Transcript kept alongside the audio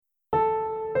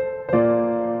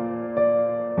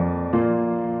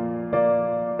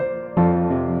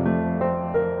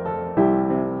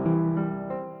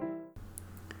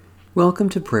Welcome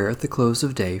to prayer at the close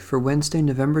of day for Wednesday,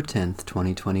 November 10th,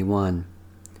 2021.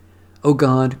 O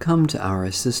God, come to our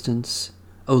assistance.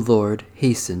 O Lord,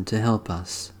 hasten to help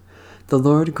us. The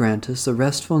Lord grant us a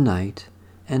restful night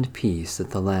and peace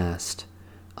at the last.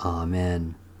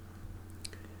 Amen.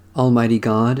 Almighty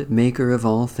God, maker of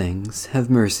all things, have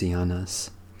mercy on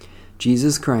us.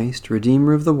 Jesus Christ,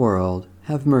 Redeemer of the world,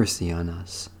 have mercy on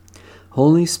us.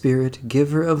 Holy Spirit,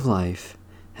 giver of life,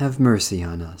 have mercy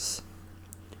on us.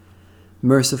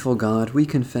 Merciful God, we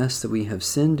confess that we have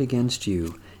sinned against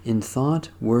you in thought,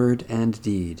 word, and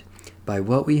deed, by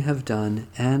what we have done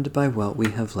and by what we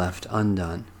have left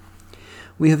undone.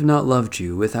 We have not loved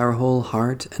you with our whole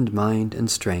heart and mind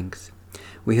and strength.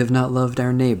 We have not loved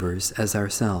our neighbors as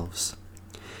ourselves.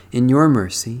 In your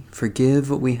mercy, forgive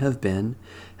what we have been,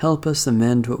 help us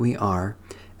amend what we are,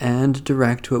 and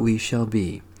direct what we shall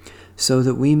be, so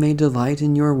that we may delight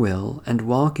in your will and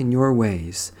walk in your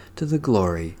ways to the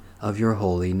glory of your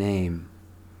holy name.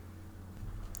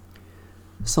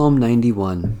 Psalm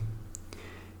 91.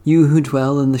 You who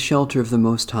dwell in the shelter of the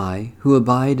Most High, who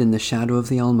abide in the shadow of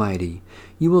the Almighty,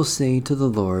 you will say to the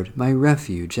Lord, my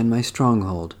refuge and my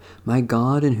stronghold, my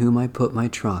God in whom I put my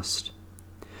trust.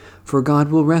 For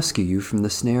God will rescue you from the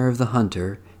snare of the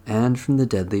hunter and from the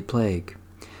deadly plague.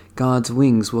 God's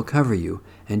wings will cover you,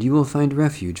 and you will find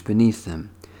refuge beneath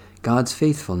them. God's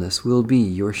faithfulness will be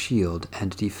your shield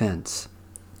and defense.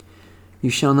 You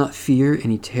shall not fear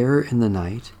any terror in the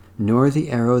night, nor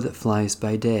the arrow that flies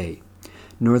by day,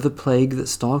 nor the plague that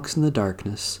stalks in the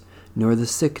darkness, nor the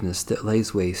sickness that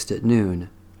lays waste at noon.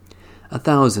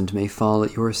 1,000 may fall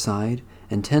at your side,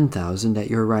 and 10,000 at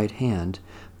your right hand,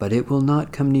 but it will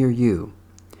not come near you.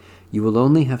 You will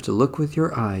only have to look with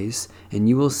your eyes, and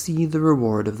you will see the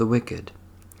reward of the wicked.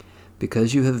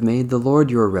 Because you have made the Lord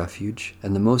your refuge,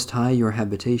 and the Most High your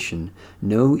habitation,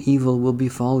 no evil will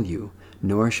befall you,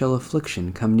 nor shall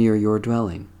affliction come near your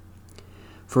dwelling.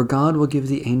 For God will give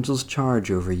the angels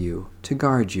charge over you, to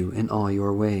guard you in all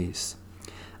your ways.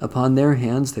 Upon their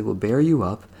hands they will bear you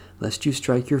up, lest you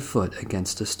strike your foot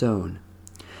against a stone.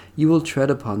 You will tread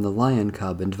upon the lion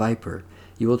cub and viper,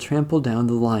 you will trample down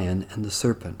the lion and the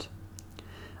serpent.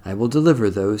 I will deliver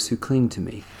those who cling to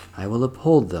me, I will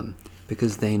uphold them,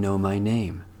 because they know my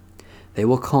name. They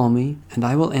will call me, and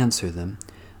I will answer them,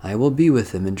 I will be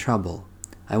with them in trouble.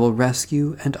 I will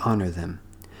rescue and honor them.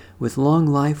 With long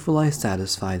life will I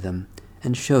satisfy them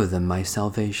and show them my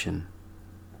salvation.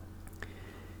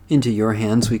 Into your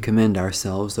hands we commend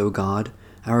ourselves, O God,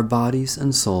 our bodies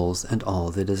and souls and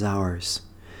all that is ours.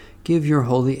 Give your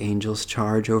holy angels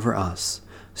charge over us,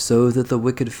 so that the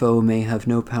wicked foe may have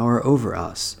no power over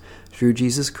us, through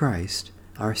Jesus Christ,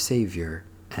 our Savior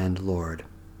and Lord.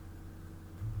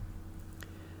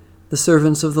 The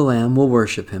servants of the Lamb will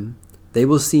worship him. They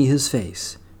will see his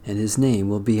face, and his name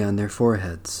will be on their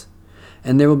foreheads.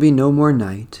 And there will be no more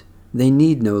night. They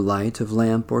need no light of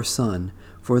lamp or sun,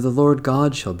 for the Lord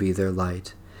God shall be their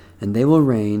light, and they will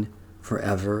reign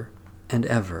forever and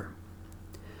ever.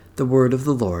 The word of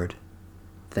the Lord.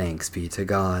 Thanks be to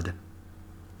God.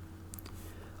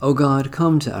 O God,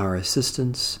 come to our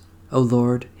assistance. O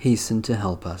Lord, hasten to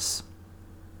help us.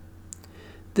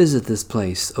 Visit this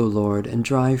place, O Lord, and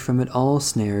drive from it all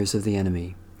snares of the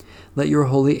enemy. Let your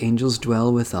holy angels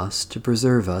dwell with us to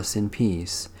preserve us in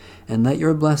peace, and let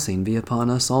your blessing be upon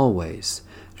us always,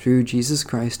 through Jesus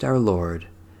Christ our Lord.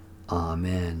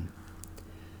 Amen.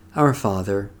 Our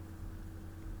Father,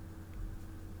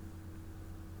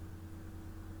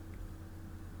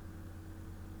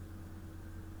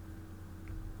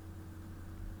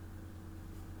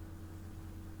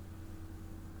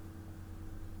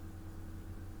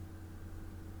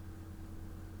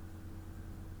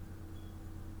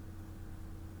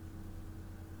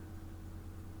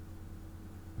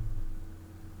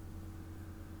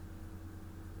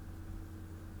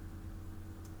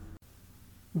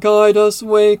 guide us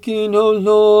waking, O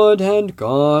Lord, and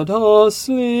guard us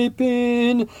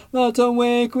sleeping, that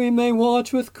awake we may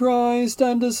watch with Christ,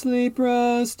 and asleep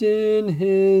rest in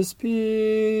his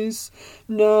peace.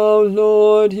 Now,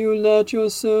 Lord, you let your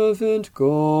servant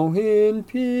go in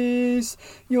peace.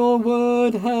 Your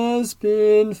word has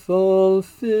been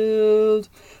fulfilled.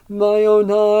 My own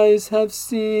eyes have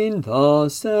seen the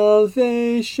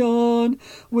salvation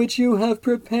which you have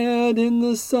prepared in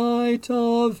the sight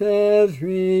of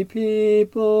every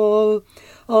people,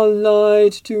 a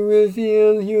light to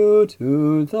reveal you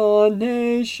to the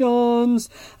nations,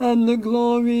 and the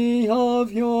glory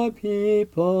of your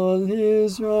people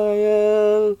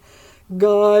Israel.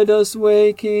 Guide us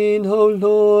waking, O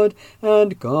Lord,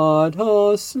 and guard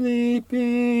us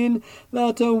sleeping,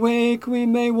 that awake we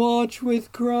may watch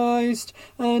with Christ,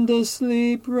 and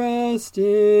asleep rest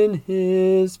in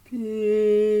his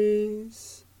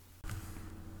peace.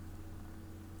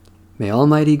 May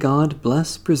Almighty God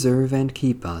bless, preserve, and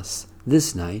keep us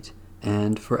this night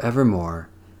and forevermore.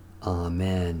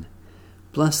 Amen.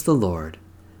 Bless the Lord.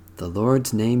 The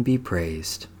Lord's name be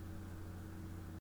praised.